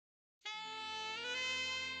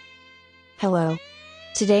Hello.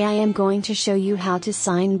 Today I am going to show you how to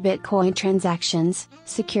sign Bitcoin transactions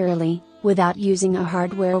securely without using a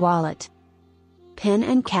hardware wallet. Pen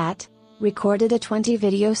and Cat recorded a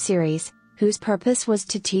 20-video series whose purpose was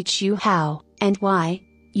to teach you how and why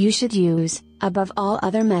you should use, above all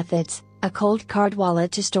other methods, a Coldcard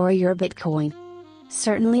wallet to store your Bitcoin.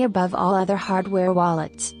 Certainly above all other hardware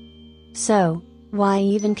wallets. So, why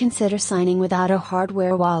even consider signing without a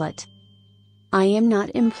hardware wallet? I am not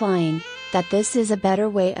implying that this is a better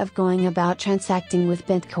way of going about transacting with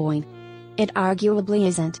Bitcoin. It arguably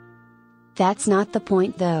isn't. That's not the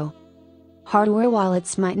point though. Hardware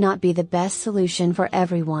wallets might not be the best solution for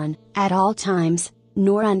everyone, at all times,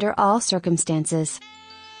 nor under all circumstances.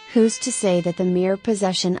 Who's to say that the mere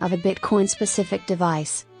possession of a Bitcoin-specific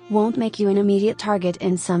device won't make you an immediate target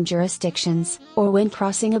in some jurisdictions, or when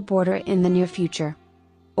crossing a border in the near future?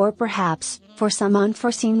 Or perhaps, for some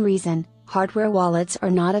unforeseen reason, hardware wallets are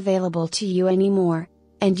not available to you anymore,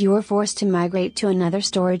 and you are forced to migrate to another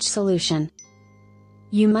storage solution.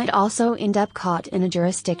 You might also end up caught in a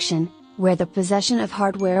jurisdiction where the possession of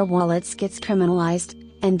hardware wallets gets criminalized,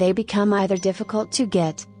 and they become either difficult to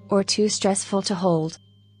get, or too stressful to hold.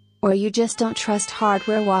 Or you just don't trust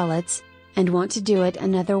hardware wallets, and want to do it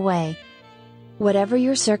another way. Whatever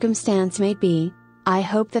your circumstance may be, I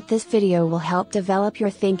hope that this video will help develop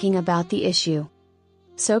your thinking about the issue.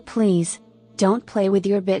 So please, don't play with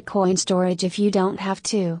your Bitcoin storage if you don't have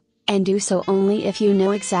to, and do so only if you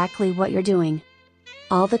know exactly what you're doing.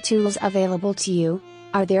 All the tools available to you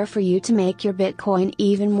are there for you to make your Bitcoin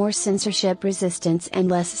even more censorship resistant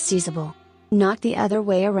and less seizable. Not the other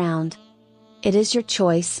way around. It is your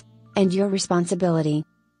choice, and your responsibility.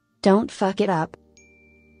 Don't fuck it up.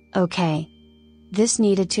 Okay. This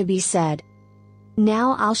needed to be said.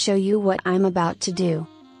 Now I'll show you what I'm about to do.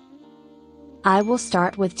 I will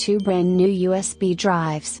start with two brand new USB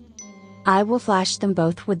drives. I will flash them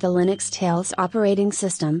both with the Linux Tails operating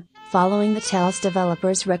system, following the Tails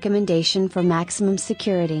developer's recommendation for maximum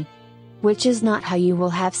security. Which is not how you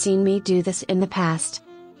will have seen me do this in the past.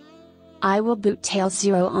 I will boot Tails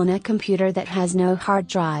 0 on a computer that has no hard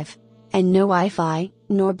drive, and no Wi-Fi,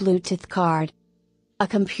 nor Bluetooth card. A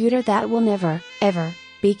computer that will never, ever,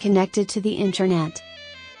 be connected to the internet.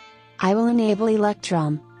 I will enable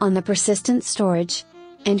Electrum on the persistent storage,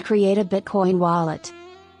 and create a Bitcoin wallet.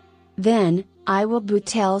 Then, I will boot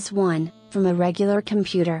Tails 1 from a regular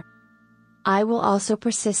computer. I will also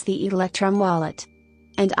persist the Electrum wallet.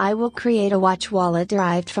 And I will create a watch wallet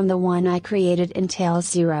derived from the one I created in Tails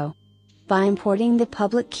 0. By importing the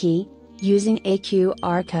public key, using a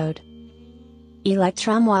QR code.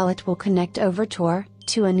 Electrum wallet will connect over Tor,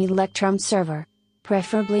 to an Electrum server,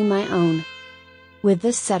 preferably my own. With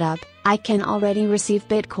this setup, I can already receive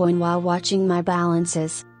Bitcoin while watching my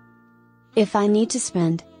balances. If I need to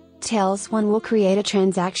spend, Tails 1 will create a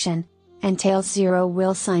transaction, and Tails 0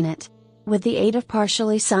 will sign it, with the aid of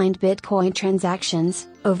partially signed Bitcoin transactions,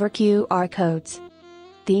 over QR codes.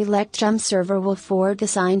 The Electrum server will forward the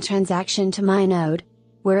signed transaction to my node,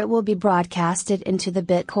 where it will be broadcasted into the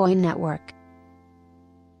Bitcoin network.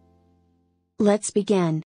 Let's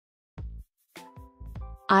begin.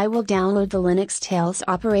 I will download the Linux Tails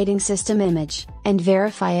operating system image, and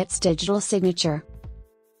verify its digital signature.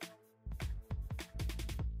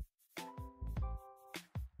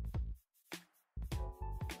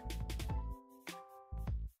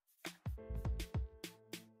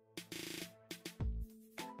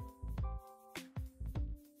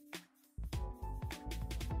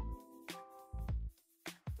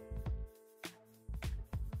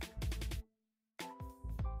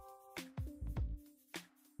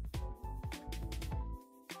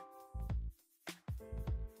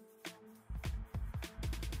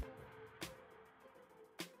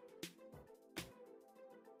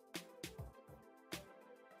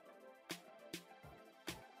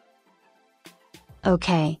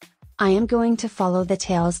 Okay. I am going to follow the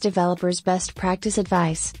Tails developer's best practice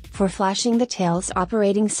advice, for flashing the Tails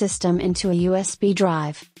operating system into a USB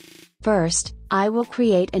drive. First, I will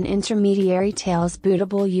create an intermediary Tails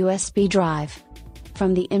bootable USB drive.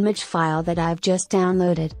 From the image file that I've just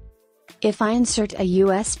downloaded. If I insert a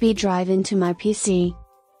USB drive into my PC,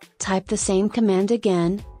 type the same command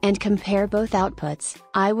again, and compare both outputs,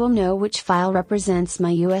 I will know which file represents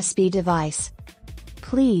my USB device.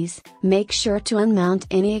 Please, make sure to unmount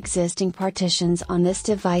any existing partitions on this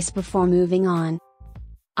device before moving on.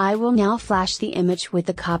 I will now flash the image with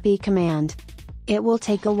the copy command. It will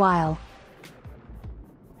take a while.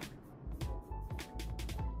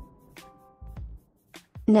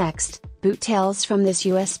 Next, boot Tails from this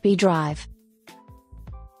USB drive.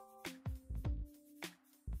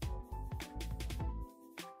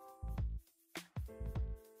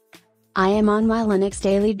 I am on my Linux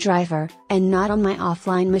daily driver, and not on my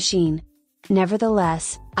offline machine.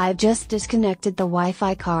 Nevertheless, I've just disconnected the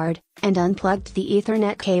Wi-Fi card, and unplugged the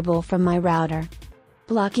Ethernet cable from my router.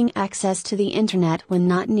 Blocking access to the internet when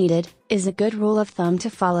not needed, is a good rule of thumb to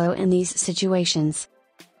follow in these situations.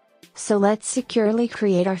 So let's securely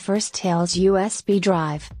create our first Tails USB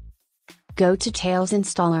drive. Go to Tails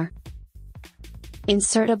Installer.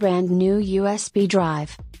 Insert a brand new USB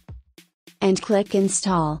drive. And click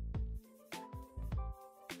Install.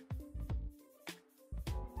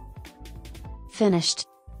 Finished.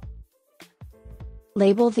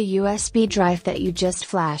 Label the USB drive that you just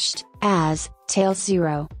flashed as Tails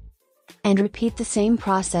 0. And repeat the same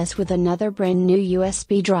process with another brand new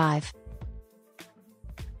USB drive.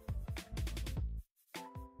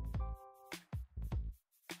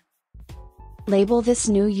 Label this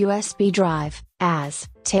new USB drive as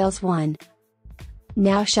Tails 1.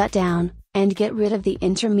 Now shut down, and get rid of the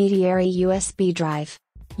intermediary USB drive.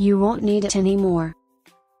 You won't need it anymore.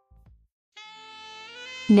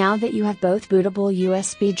 Now that you have both bootable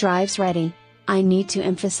USB drives ready, I need to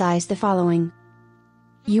emphasize the following.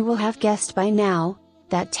 You will have guessed by now,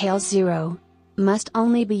 that Tails 0 must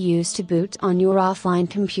only be used to boot on your offline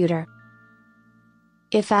computer.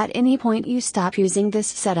 If at any point you stop using this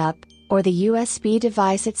setup, or the USB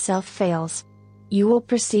device itself fails, you will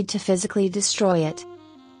proceed to physically destroy it.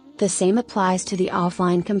 The same applies to the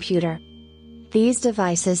offline computer. These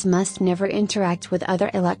devices must never interact with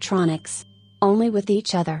other electronics, only with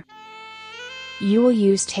each other. You will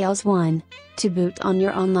use Tails 1 to boot on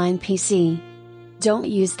your online PC. Don't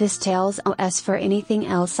use this Tails OS for anything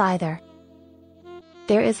else either.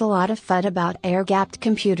 There is a lot of FUD about air-gapped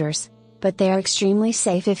computers, but they are extremely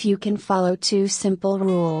safe if you can follow two simple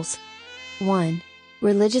rules. 1.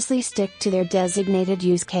 Religiously stick to their designated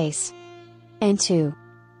use case. And 2.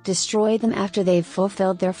 Destroy them after they've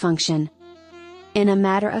fulfilled their function. In a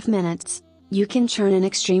matter of minutes, you can turn an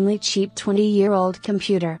extremely cheap 20-year-old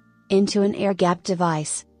computer into an air-gapped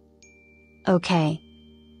device. Okay.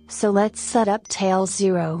 So let's set up Tails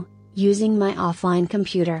 0, using my offline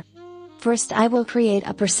computer. First I will create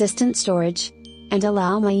a persistent storage, and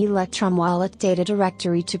allow my Electrum wallet data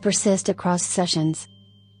directory to persist across sessions.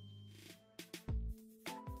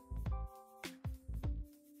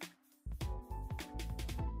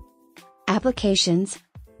 Applications.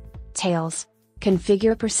 Tails.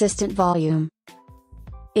 Configure persistent volume.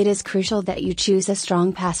 It is crucial that you choose a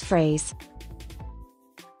strong passphrase.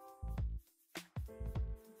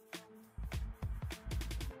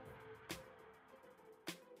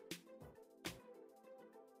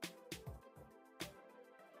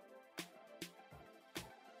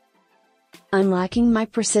 Unlocking my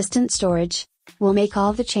persistent storage will make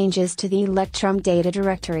all the changes to the Electrum data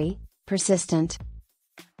directory persistent.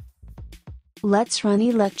 Let's run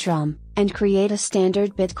Electrum and create a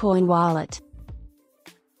standard Bitcoin wallet.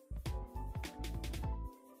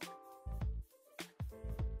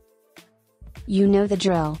 You know the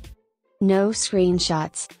drill. No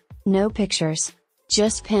screenshots, no pictures,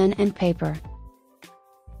 just pen and paper.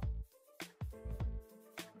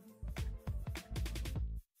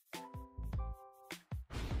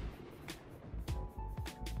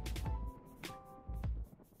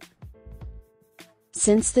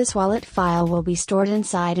 Since this wallet file will be stored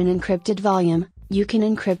inside an encrypted volume, you can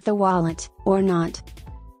encrypt the wallet, or not.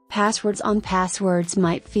 Passwords on passwords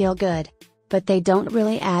might feel good, but they don't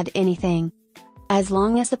really add anything. As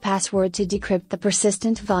long as the password to decrypt the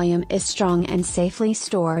persistent volume is strong and safely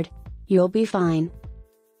stored, you'll be fine.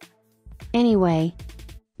 Anyway,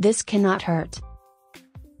 this cannot hurt.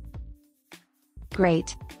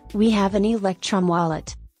 Great! We have an Electrum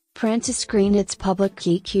wallet. Print to screen its public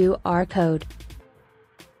key QR code.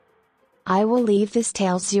 I will leave this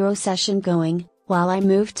Tails 0 session going, while I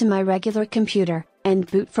move to my regular computer, and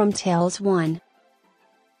boot from Tails 1.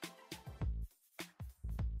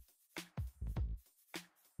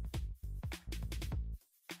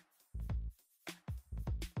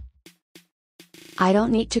 I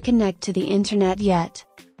don't need to connect to the internet yet.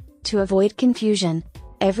 To avoid confusion,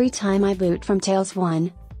 every time I boot from Tails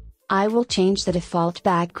 1, I will change the default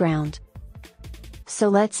background. So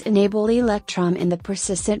let's enable Electrum in the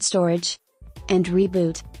persistent storage, and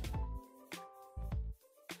reboot.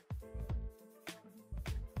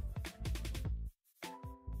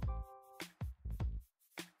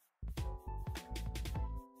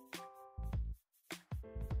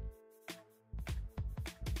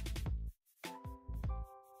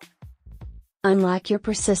 Unlock your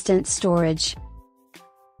persistent storage.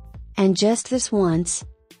 And just this once,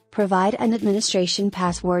 provide an administration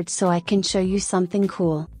password so I can show you something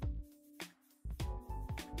cool.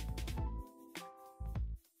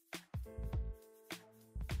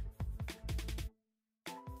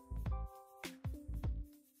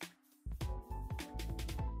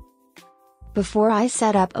 Before I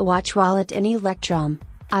set up a watch wallet in Electrum,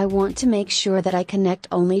 I want to make sure that I connect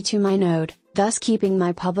only to my node, thus keeping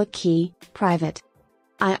my public key private.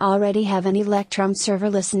 I already have an Electrum server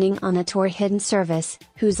listening on a Tor hidden service,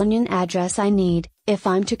 whose onion address I need, if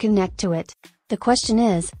I'm to connect to it. The question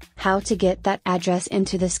is, how to get that address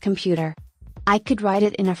into this computer. I could write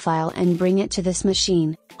it in a file and bring it to this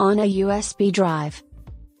machine, on a USB drive.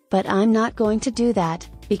 But I'm not going to do that,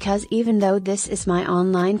 because even though this is my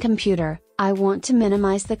online computer, I want to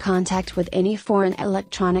minimize the contact with any foreign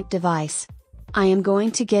electronic device. I am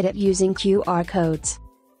going to get it using QR codes.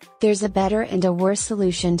 There's a better and a worse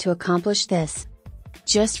solution to accomplish this.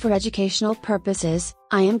 Just for educational purposes,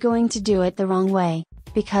 I am going to do it the wrong way,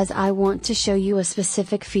 because I want to show you a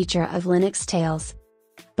specific feature of Linux Tails.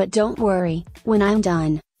 But don't worry, when I'm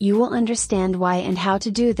done, you will understand why and how to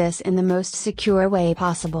do this in the most secure way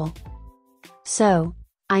possible. So,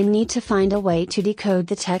 I need to find a way to decode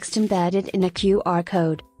the text embedded in a QR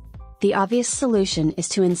code. The obvious solution is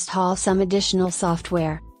to install some additional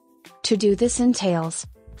software. To do this in Tails,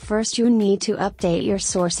 first you need to update your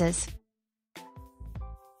sources.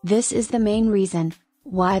 This is the main reason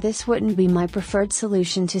why this wouldn't be my preferred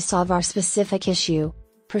solution to solve our specific issue,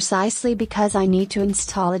 precisely because I need to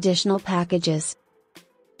install additional packages.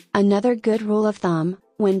 Another good rule of thumb,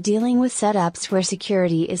 when dealing with setups where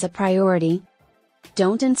security is a priority: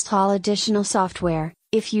 don't install additional software,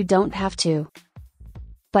 if you don't have to.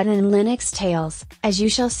 But in Linux Tails, as you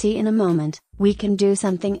shall see in a moment, we can do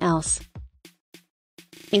something else.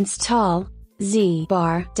 Install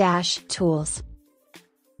zbar-tools.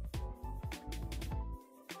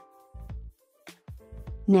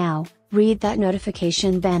 Now, read that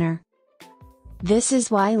notification banner. This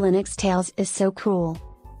is why Linux Tails is so cool.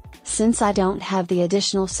 Since I don't have the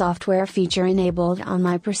additional software feature enabled on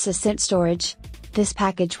my persistent storage, this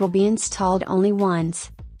package will be installed only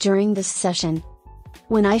once, during this session.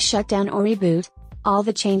 When I shut down or reboot, all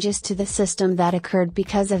the changes to the system that occurred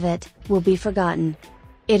because of it, will be forgotten.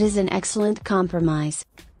 It is an excellent compromise.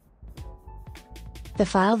 The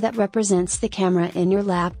file that represents the camera in your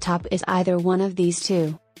laptop is either one of these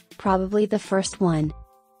two. Probably the first one.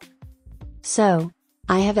 So,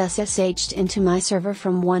 I have SSH'd into my server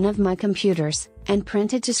from one of my computers, and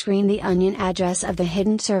printed to screen the onion address of the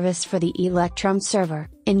hidden service for the Electrum server,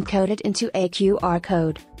 encoded into a QR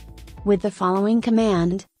code. With the following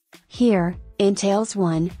command, here, in Tails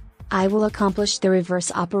 1, I will accomplish the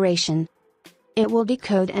reverse operation. It will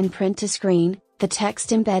decode and print to screen the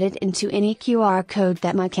text embedded into any QR code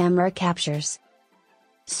that my camera captures.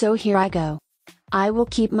 So here I go. I will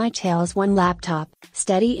keep my Tails 1 laptop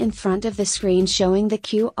steady in front of the screen showing the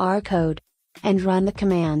QR code, and run the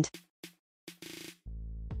command.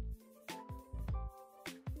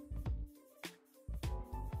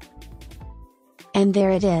 And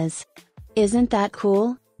there it is. Isn't that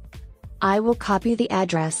cool? I will copy the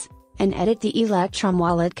address, and edit the Electrum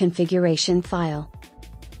wallet configuration file.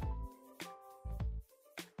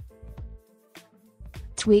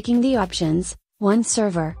 Tweaking the options, one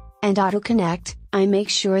server, and auto connect, I make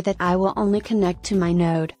sure that I will only connect to my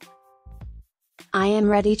node. I am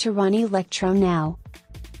ready to run Electrum now.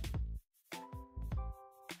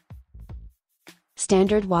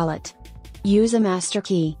 Standard wallet. Use a master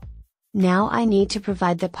key. Now I need to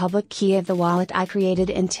provide the public key of the wallet I created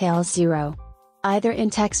in Tails 0. Either in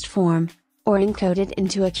text form, or encoded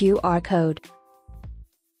into a QR code.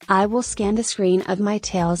 I will scan the screen of my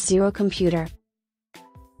Tails 0 computer.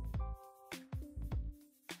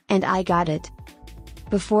 And I got it.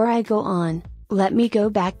 Before I go on, let me go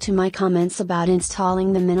back to my comments about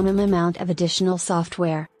installing the minimum amount of additional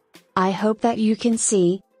software. I hope that you can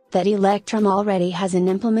see that Electrum already has an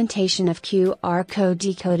implementation of QR code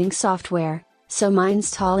decoding software, so my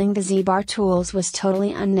installing the zbar tools was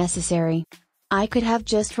totally unnecessary. I could have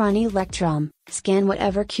just run Electrum, scan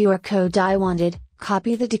whatever QR code I wanted,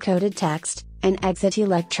 copy the decoded text, and exit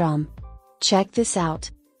Electrum. Check this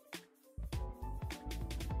out.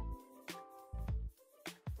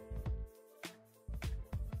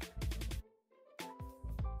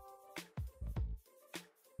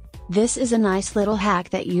 This is a nice little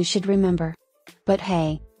hack that you should remember. But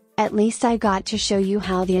hey, at least I got to show you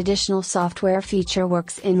how the additional software feature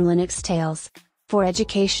works in Linux Tails. For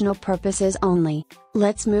educational purposes only,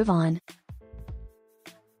 let's move on.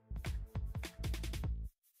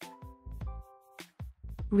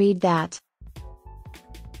 Read that.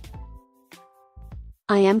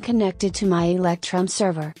 I am connected to my Electrum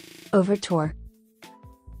server, over Tor.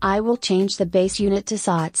 I will change the base unit to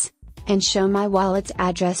SOTS, and show my wallet's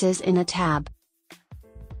addresses in a tab.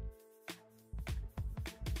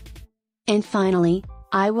 And finally,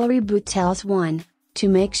 I will reboot Tails 1, to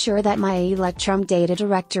make sure that my Electrum data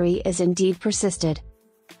directory is indeed persisted.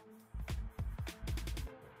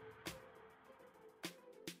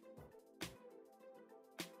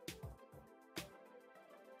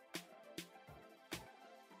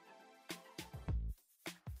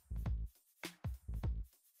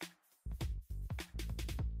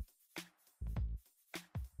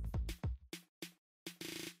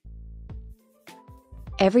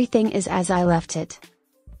 Everything is as I left it.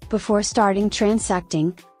 Before starting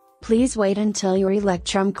transacting, please wait until your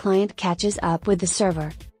Electrum client catches up with the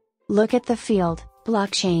server. Look at the field,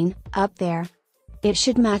 blockchain, up there. It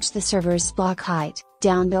should match the server's block height,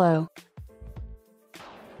 down below.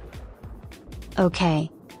 Okay.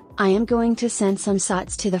 I am going to send some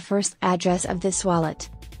sats to the first address of this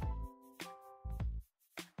wallet.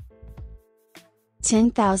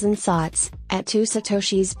 10,000 sats, at 2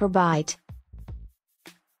 satoshis per byte.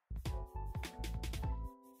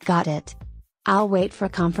 Got it. I'll wait for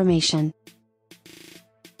confirmation.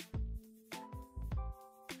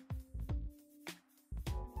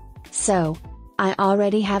 So, I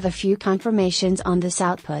already have a few confirmations on this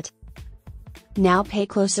output. Now pay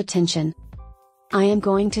close attention. I am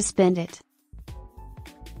going to spend it.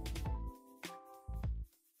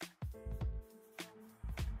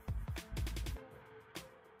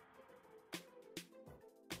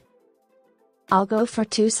 I'll go for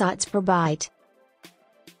 2 sats per byte.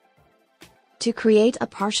 To create a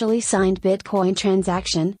partially signed Bitcoin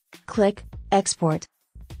transaction, click Export.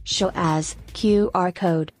 Show as QR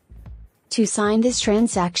code. To sign this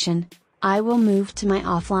transaction, I will move to my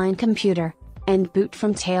offline computer, and boot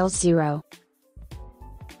from Tails 0.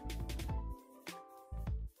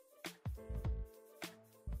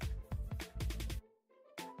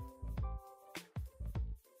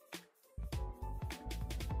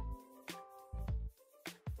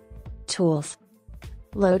 Tools.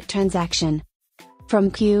 Load transaction. From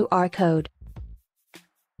QR code.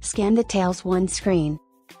 Scan the Tails 1 screen.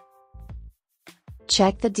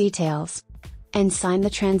 Check the details. And sign the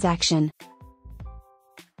transaction.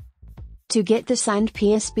 To get the signed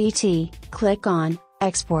PSBT, click on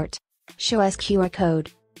Export. Show as QR code.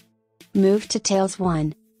 Move to Tails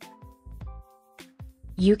 1.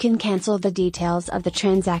 You can cancel the details of the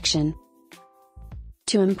transaction.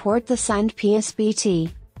 To import the signed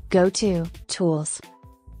PSBT, go to Tools.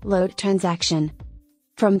 Load transaction.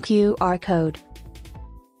 From QR code.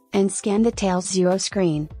 And scan the Tails 0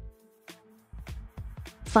 screen.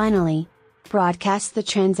 Finally, broadcast the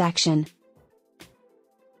transaction.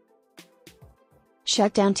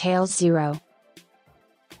 Shut down Tails 0.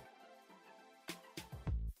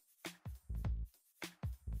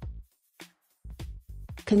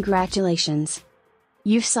 Congratulations!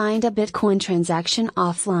 You've signed a Bitcoin transaction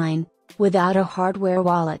offline, without a hardware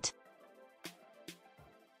wallet.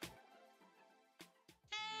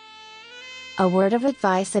 A word of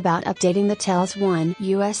advice about updating the Tails 1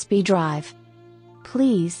 USB drive.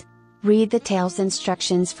 Please, read the Tails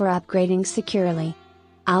instructions for upgrading securely.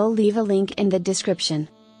 I'll leave a link in the description.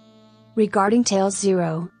 Regarding Tails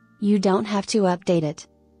 0, you don't have to update it.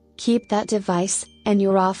 Keep that device, and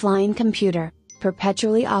your offline computer,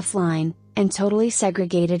 perpetually offline, and totally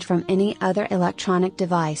segregated from any other electronic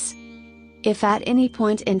device. If at any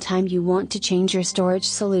point in time you want to change your storage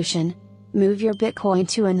solution, move your Bitcoin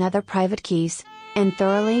to another private keys, and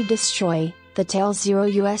thoroughly destroy the Tails 0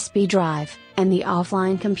 USB drive, and the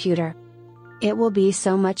offline computer. It will be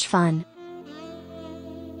so much fun.